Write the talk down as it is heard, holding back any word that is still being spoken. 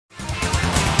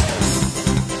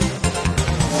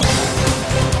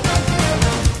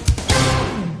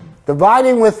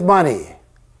dividing with money.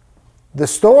 The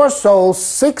store sold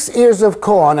 6 ears of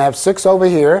corn, I have 6 over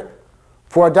here,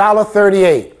 for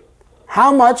 $1.38.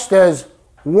 How much does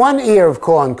 1 ear of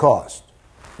corn cost?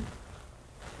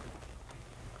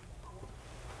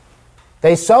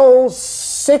 They sold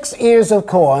 6 ears of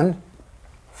corn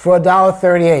for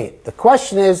 $1.38. The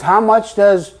question is, how much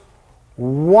does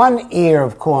 1 ear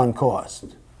of corn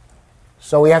cost?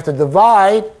 So we have to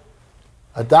divide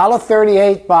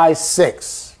 $1.38 by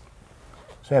 6.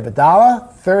 So we have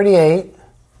 $1.38,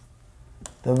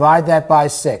 divide that by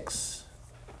 6.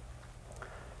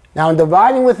 Now in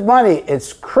dividing with money,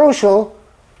 it's crucial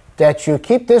that you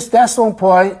keep this decimal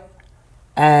point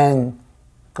and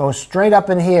go straight up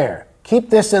in here. Keep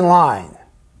this in line.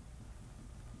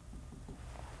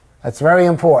 That's very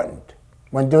important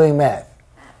when doing math.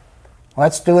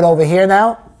 Let's do it over here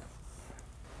now.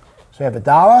 So we have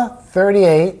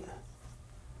 $1.38,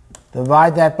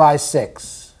 divide that by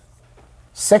 6.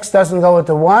 6 doesn't go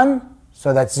into 1,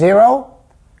 so that's 0.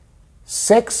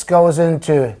 6 goes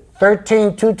into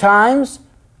 13 2 times,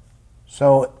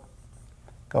 so it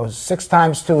goes 6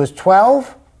 times 2 is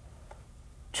 12.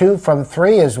 2 from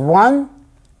 3 is 1,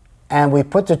 and we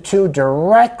put the 2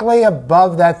 directly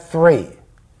above that 3.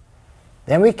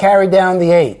 Then we carry down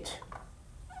the 8.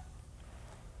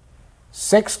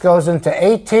 6 goes into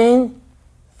 18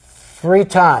 3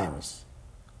 times.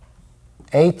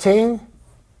 18,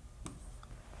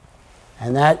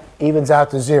 and that evens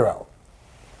out to 0.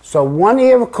 So 1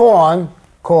 ear of corn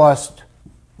cost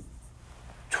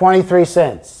 23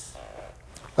 cents.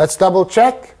 Let's double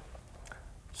check.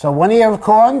 So 1 ear of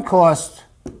corn cost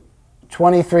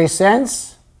 23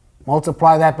 cents.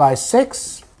 Multiply that by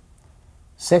 6.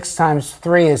 6 times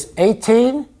 3 is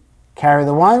 18. Carry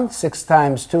the 1. 6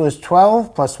 times 2 is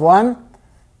 12, plus 1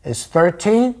 is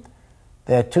 13.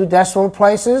 There are 2 decimal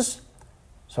places,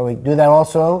 so we do that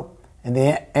also in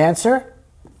the answer.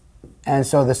 And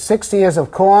so the 6 ears of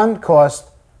corn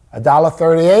cost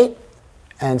 $1.38,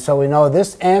 and so we know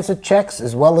this answer checks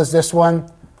as well as this one.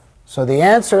 So the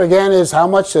answer again is, how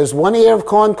much does 1 ear of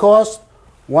corn cost?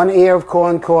 1 ear of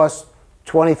corn costs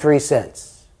 23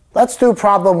 cents. Let's do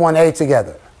problem 1A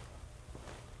together.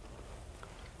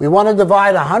 We want to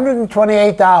divide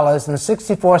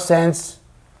 $128.64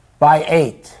 by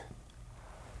 8.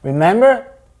 Remember,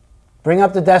 bring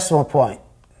up the decimal point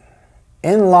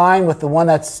in line with the one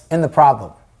that's in the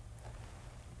problem.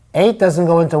 8 doesn't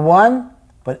go into 1,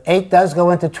 but 8 does go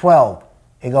into 12.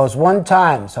 It goes 1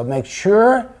 time, so make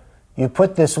sure you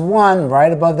put this 1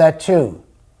 right above that 2.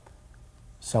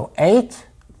 So 8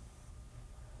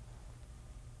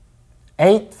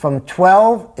 from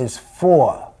 12 is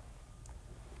 4.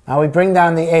 Now we bring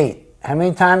down the 8. How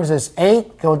many times does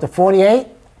 8 go into 48?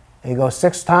 It goes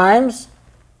 6 times.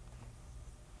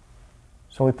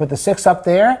 So we put the 6 up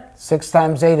there. 6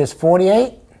 times 8 is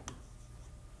 48.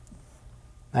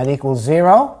 That equals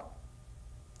 0.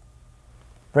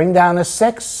 Bring down the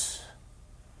 6.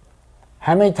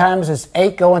 How many times does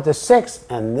 8 go into 6?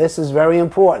 And this is very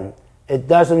important. It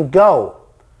doesn't go.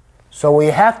 So we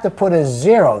have to put a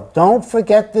 0. Don't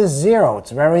forget the 0.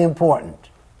 It's very important.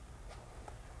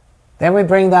 Then we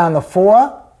bring down the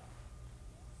 4.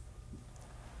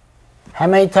 How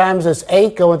many times does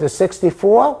 8 go into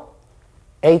 64?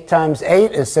 8 times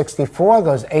 8 is 64.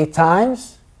 Goes 8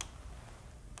 times.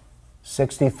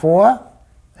 64.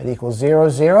 That equals 0,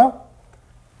 0.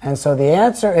 And so the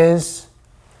answer is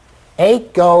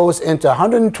 8 goes into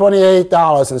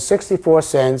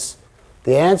 $128.64.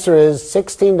 The answer is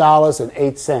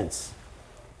 $16.08.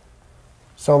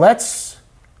 So let's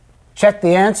check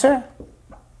the answer.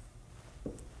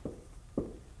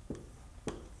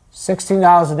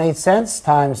 $16.08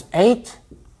 times 8.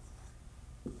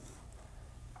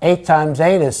 8 times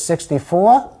 8 is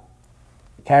 64.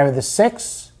 Carry the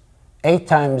 6. 8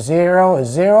 times 0 is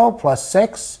 0, plus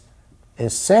 6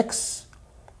 is 6.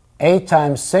 8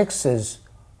 times 6 is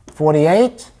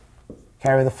 48.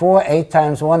 Carry the 4. 8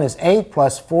 times 1 is 8,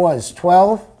 plus 4 is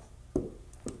 12.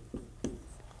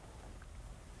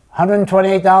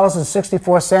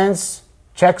 $128.64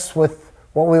 checks with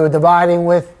what we were dividing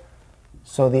with.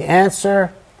 So the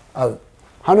answer of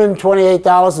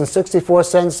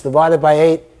 $128.64 divided by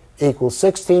 8 equals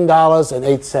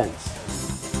 $16.08.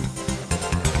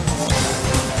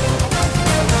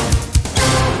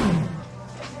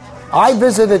 I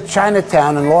visited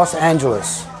Chinatown in Los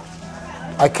Angeles.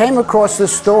 I came across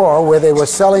this store where they were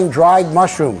selling dried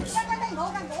mushrooms.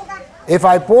 If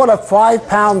I bought a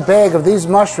 5-pound bag of these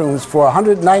mushrooms for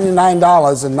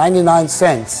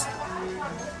 $199.99,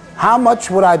 how much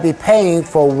would I be paying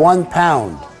for 1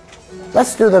 pound?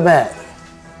 Let's do the math.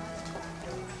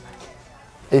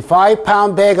 A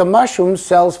 5-pound bag of mushrooms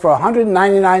sells for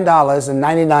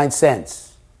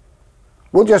 $199.99.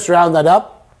 We'll just round that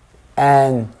up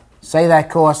and say that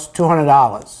costs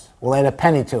 $200. We'll add a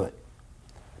penny to it.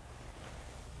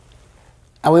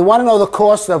 And we want to know the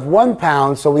cost of 1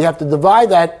 pound, so we have to divide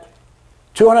that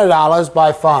 $200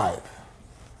 by 5.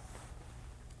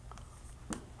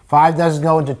 5 doesn't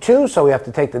go into 2, so we have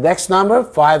to take the next number.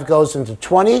 5 goes into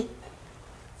 20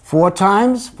 4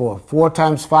 times. 4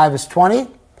 times 5 is 20.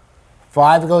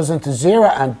 5 goes into 0,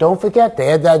 and don't forget to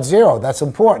add that 0. That's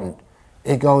important.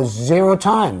 It goes 0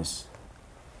 times.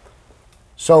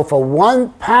 So for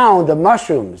 1 pound of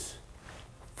mushrooms,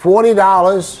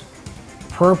 $40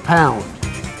 per pound.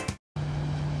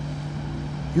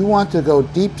 You want to go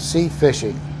deep sea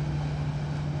fishing.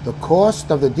 The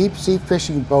cost of the deep sea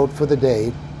fishing boat for the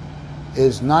day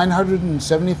is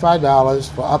 $975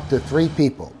 for up to 3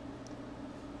 people.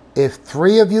 If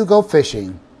 3 of you go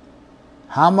fishing,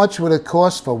 how much would it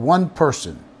cost for 1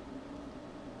 person?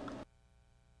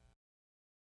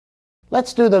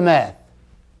 Let's do the math.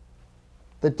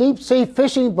 The deep sea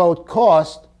fishing boat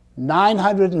cost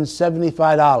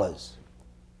 $975.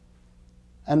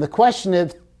 And the question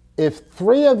is, if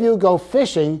 3 of you go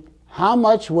fishing, how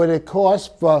much would it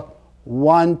cost for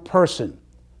 1 person?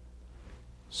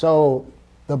 So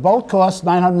the boat costs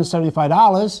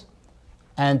 $975,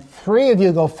 and 3 of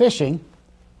you go fishing,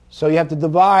 so you have to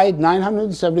divide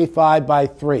 975 by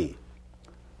 3.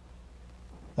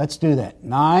 Let's do that.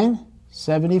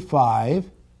 975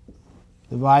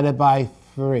 divided by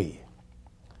 3.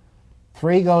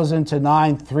 3 goes into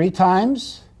 9 3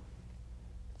 times.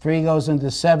 3 goes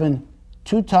into 7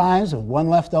 2 times, with 1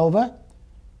 left over.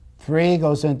 3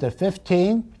 goes into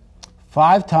 15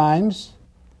 5 times.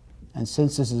 And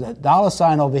since this is a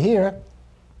 $sign over here,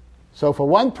 so for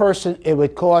 1 person, it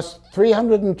would cost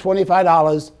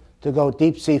 $325 to go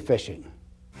deep sea fishing.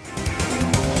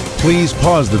 Please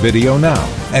pause the video now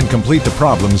and complete the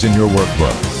problems in your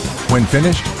workbook. When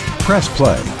finished, press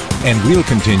play, and we'll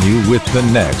continue with the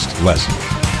next lesson.